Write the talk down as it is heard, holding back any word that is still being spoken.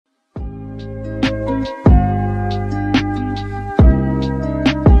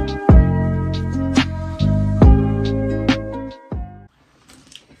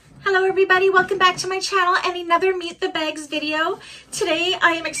welcome back to my channel and another Meet the Bags video. Today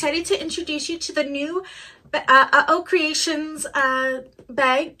I am excited to introduce you to the new O Creations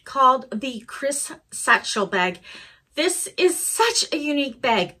bag called the Chris Satchel bag. This is such a unique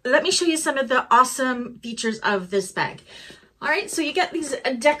bag. Let me show you some of the awesome features of this bag. All right, so you get these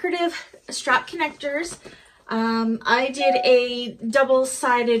decorative strap connectors. I did a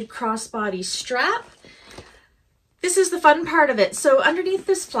double-sided crossbody strap. This is the fun part of it. So underneath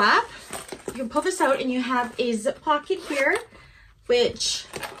this flap, you can pull this out and you have a zip pocket here, which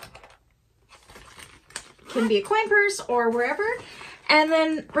can be a coin purse or wherever. And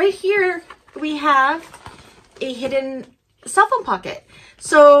then right here, we have a hidden cell phone pocket.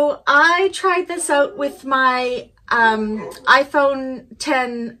 So I tried this out with my iPhone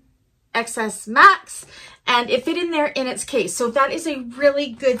 10 XS Max, and it fit in there in its case. So that is a really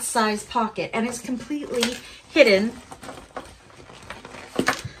good size pocket, and it's completely hidden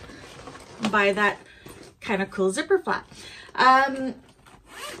by that kind of cool zipper flap.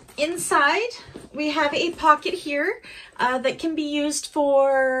 Inside, we have a pocket here that can be used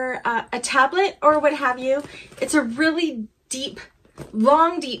for a tablet or what have you. It's a really deep,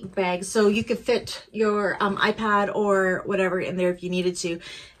 long, deep bag, so you could fit your iPad or whatever in there if you needed to.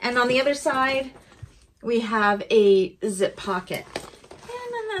 And on the other side, we have a zip pocket.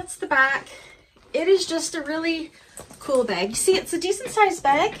 And then that's the back. It is just a really cool bag. You see, it's a decent sized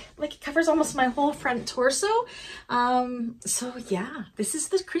bag. Like, it covers almost my whole front torso. So yeah, this is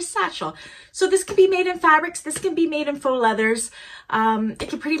the Chris Satchel. So this can be made in fabrics. This can be made in faux leathers. It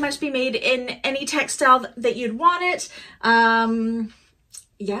can pretty much be made in any textile that you'd want it.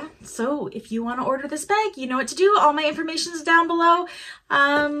 Yeah, so if you want to order this bag, you know what to do. All my information is down below.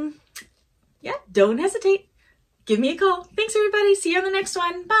 Yeah, don't hesitate. Give me a call. Thanks, everybody. See you on the next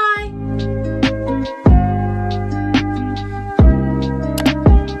one. Bye.